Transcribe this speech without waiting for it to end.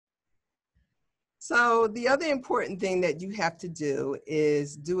So the other important thing that you have to do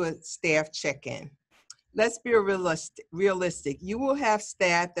is do a staff check-in. Let's be realistic. You will have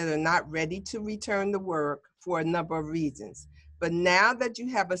staff that are not ready to return to work for a number of reasons. But now that you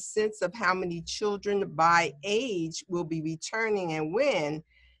have a sense of how many children by age will be returning and when,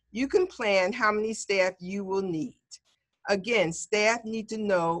 you can plan how many staff you will need. Again, staff need to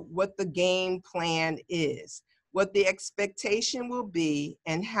know what the game plan is, what the expectation will be,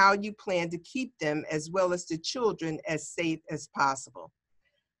 and how you plan to keep them as well as the children as safe as possible.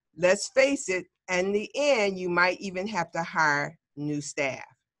 Let's face it, in the end, you might even have to hire new staff.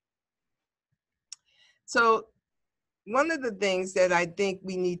 So one of the things that I think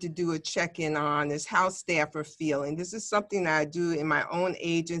we need to do a check-in on is how staff are feeling. This is something that I do in my own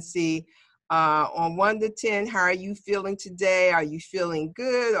agency. On 1 to 10, how are you feeling today? Are you feeling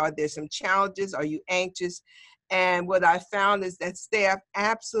good? Are there some challenges? Are you anxious? And what I found is that staff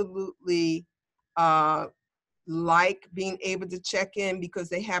absolutely like being able to check in because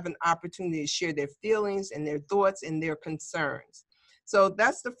they have an opportunity to share their feelings and their thoughts and their concerns. So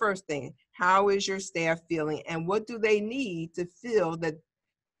that's the first thing. How is your staff feeling, and what do they need to feel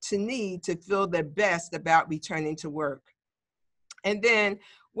their best about returning to work? And then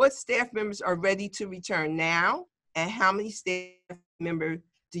what staff members are ready to return now, and how many staff members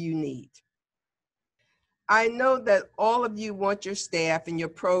do you need? I know that all of you want your staff and your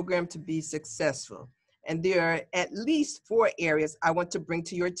program to be successful. And there are at least 4 areas I want to bring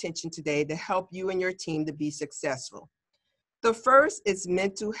to your attention today to help you and your team to be successful. The first is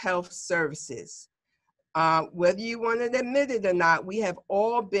mental health services. Whether you want to admit it or not, we have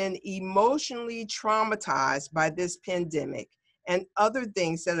all been emotionally traumatized by this pandemic and other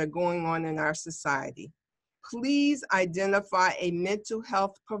things that are going on in our society. Please identify a mental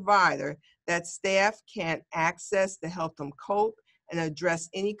health provider that staff can access to help them cope and address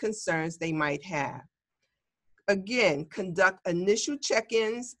any concerns they might have. Again, conduct initial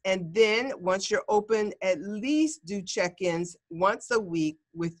check-ins, and then once you're open, at least do check-ins once a week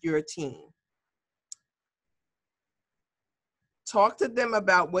with your team. Talk to them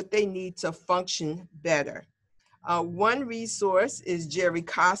about what they need to function better. One resource is Jerry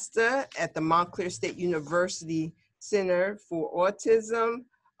Costa at the Montclair State University Center for Autism,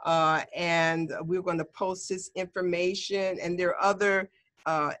 and we're going to post his information, and there are other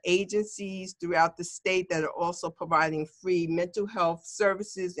agencies throughout the state that are also providing free mental health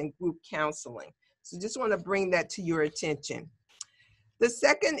services and group counseling. So just want to bring that to your attention. The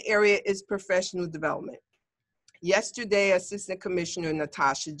second area is professional development. Yesterday, Assistant Commissioner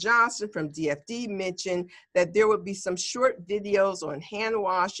Natasha Johnson from DFD mentioned that there would be some short videos on hand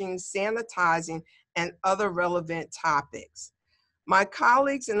washing, sanitizing, and other relevant topics. My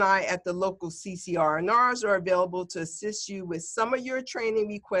colleagues and I at the local CCR&Rs are available to assist you with some of your training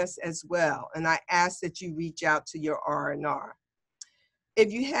requests as well, and I ask that you reach out to your R&R.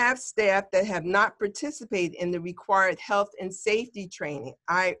 If you have staff that have not participated in the required health and safety training,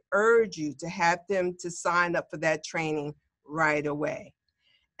 I urge you to have them to sign up for that training right away.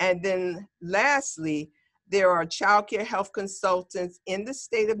 And then lastly, there are child care health consultants in the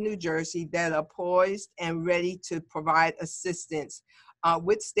state of New Jersey that are poised and ready to provide assistance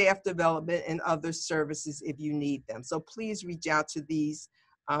with staff development and other services if you need them. So please reach out to these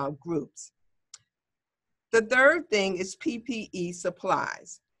groups. The third thing is PPE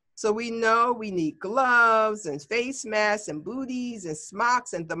supplies. So we know we need gloves and face masks and booties and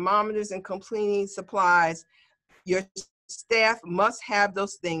smocks and thermometers and cleaning supplies. Your staff must have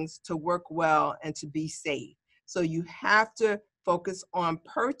those things to work well and to be safe. So you have to focus on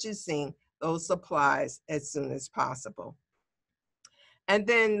purchasing those supplies as soon as possible. And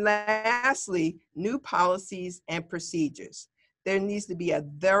then lastly, new policies and procedures. There needs to be a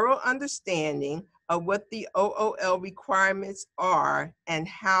thorough understanding of what the OOL requirements are and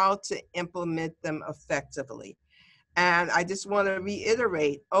how to implement them effectively. And I just want to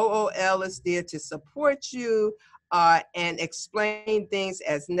reiterate, OOL is there to support you and explain things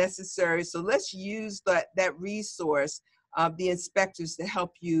as necessary. So let's use that resource of the inspectors to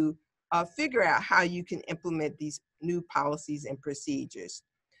help you figure out how you can implement these new policies and procedures.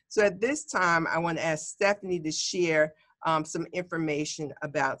 So at this time, I want to ask Stephanie to share some information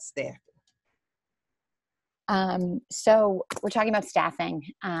about staffing. So we're talking about staffing,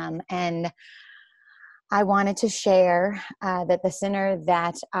 and I wanted to share that the center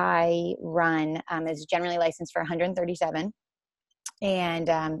that I run is generally licensed for 137.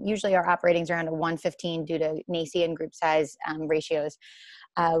 And usually our operating is around a 115 due to NACI and group size ratios.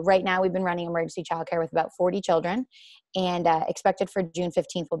 Right now we've been running emergency childcare with about 40 children, and expected for June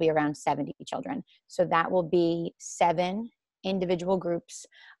 15th will be around 70 children. So that will be 7 individual groups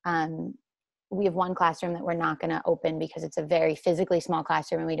we have one classroom that we're not going to open because it's a very physically small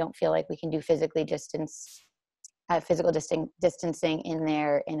classroom, and we don't feel like we can do physical distancing in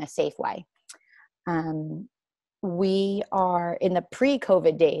there in a safe way. We are in the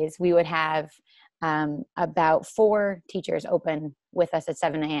pre-COVID days, we would have about 4 teachers open with us at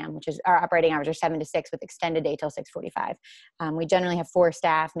 7 a.m., which is our operating hours are 7 to 6 with extended day till 6:45. We generally have 4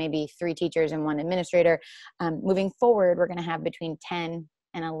 staff, maybe 3 teachers and 1 administrator. Moving forward, we're going to have between 10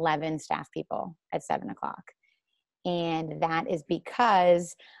 and 11 staff people at 7 o'clock. And that is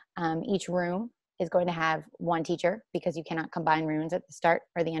because each room is going to have 1 teacher, because you cannot combine rooms at the start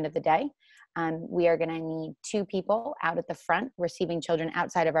or the end of the day. We are going to need 2 people out at the front receiving children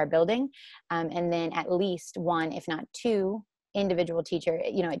outside of our building, and then at least 1, if not 2, individual teachers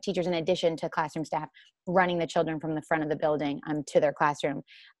in addition to classroom staff running the children from the front of the building to their classroom.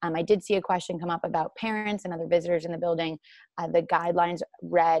 I did see a question come up about parents and other visitors in the building. The guidelines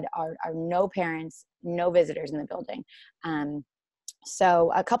read are no parents, no visitors in the building.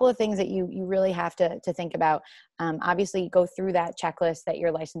 So a couple of things that you really have to think about. Obviously, go through that checklist that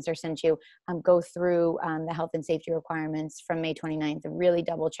your licensor sent you. Go through the health and safety requirements from May 29th and really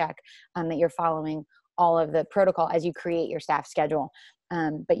double check that you're following all of the protocol as you create your staff schedule.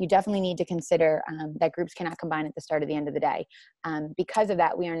 But you definitely need to consider that groups cannot combine at the start or the end of the day. Because of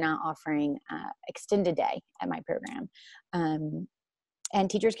that, we are not offering extended day at my program. And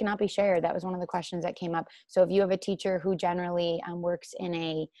teachers cannot be shared. That was one of the questions that came up. So if you have a teacher who generally works in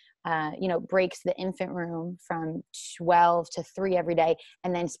a, breaks the infant room from 12 to 3 every day,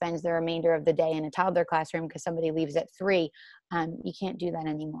 and then spends the remainder of the day in a toddler classroom because somebody leaves at 3, you can't do that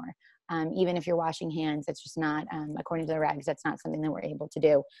anymore. Even if you're washing hands, it's just not, according to the regs, that's not something that we're able to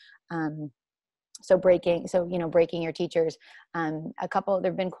do. So breaking your teachers.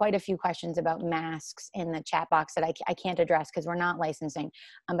 There've been quite a few questions about masks in the chat box that I can't address because we're not licensing.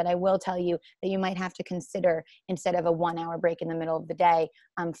 But I will tell you that you might have to consider, instead of a 1-hour break in the middle of the day,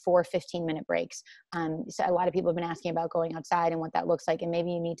 4 15-minute breaks. So a lot of people have been asking about going outside and what that looks like, and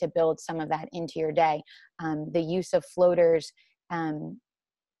maybe you need to build some of that into your day. The use of floaters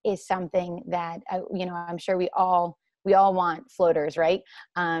is something that, I'm sure we all want floaters, right?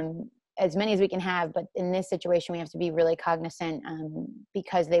 As many as we can have, but in this situation, we have to be really cognizant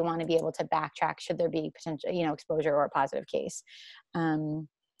because they want to be able to backtrack should there be potential, exposure or a positive case.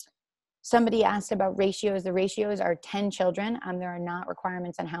 Somebody asked about ratios. The ratios are 10 children. There are not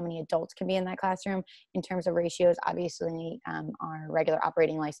requirements on how many adults can be in that classroom. In terms of ratios, obviously, our regular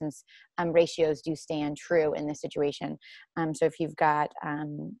operating license ratios do stand true in this situation. So if you've got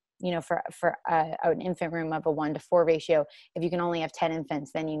for an infant room of a 1 to 4 ratio, if you can only have 10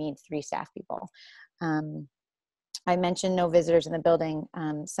 infants, then you need 3 staff people. I mentioned no visitors in the building.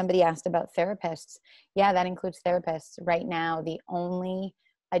 Somebody asked about therapists. Yeah, that includes therapists. Right now, the only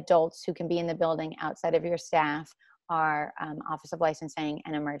adults who can be in the building outside of your staff are Office of Licensing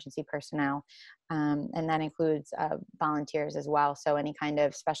and emergency personnel. And that includes volunteers as well. So any kind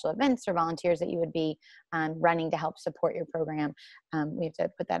of special events or volunteers that you would be running to help support your program, we have to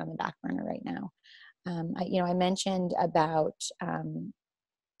put that on the back burner right now. I mentioned about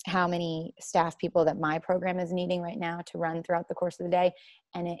how many staff people that my program is needing right now to run throughout the course of the day.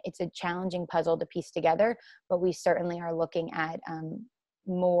 And it's a challenging puzzle to piece together, but we certainly are looking at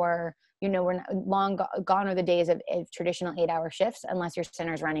more, we're not gone are the days of traditional 8-hour shifts, unless your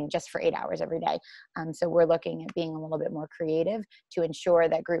center is running just for 8 hours every day. So we're looking at being a little bit more creative to ensure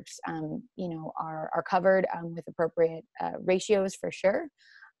that groups, are covered with appropriate ratios for sure.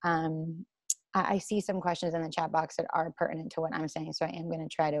 I see some questions in the chat box that are pertinent to what I'm saying, so I am going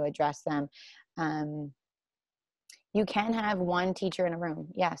to try to address them. You can have 1 teacher in a room,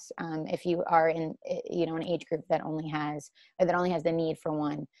 yes. If you are in, an age group that only has the need for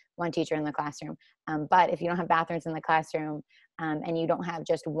one teacher in the classroom. But if you don't have bathrooms in the classroom, and you don't have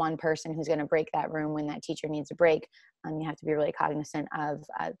just one person who's going to break that room when that teacher needs a break, you have to be really cognizant of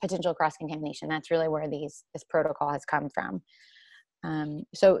potential cross-contamination. That's really where this protocol has come from.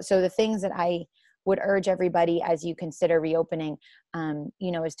 So the things that I would urge everybody as you consider reopening,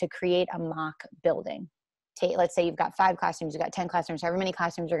 is to create a mock building. Let's say you've got 5 classrooms, you've got 10 classrooms, however many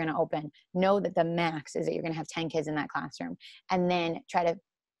classrooms you're going to open, know that the max is that you're going to have 10 kids in that classroom, and then try to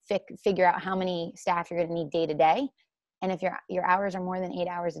figure out how many staff you're going to need day to day. And if your hours are more than 8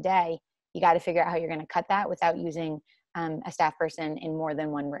 hours a day, you got to figure out how you're going to cut that without using a staff person in more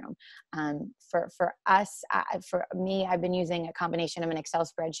than one room. For me, I've been using a combination of an Excel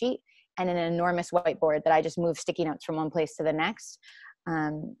spreadsheet and an enormous whiteboard that I just move sticky notes from one place to the next.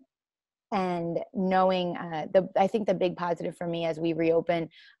 And knowing, I think the big positive for me as we reopen,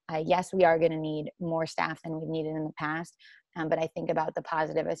 yes, we are going to need more staff than we've needed in the past, But I think about the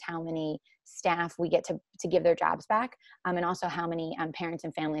positive as how many staff we get to give their jobs back, and also how many parents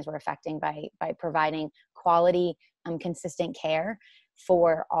and families we're affecting by providing quality, consistent care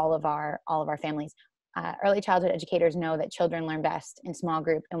for all of our families. Early childhood educators know that children learn best in small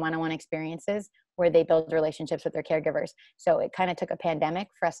group and one-on-one experiences where they build relationships with their caregivers. So it kind of took a pandemic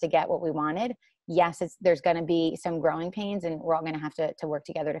for us to get what we wanted. Yes, there's going to be some growing pains, and we're all going to have to work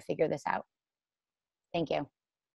together to figure this out. Thank you.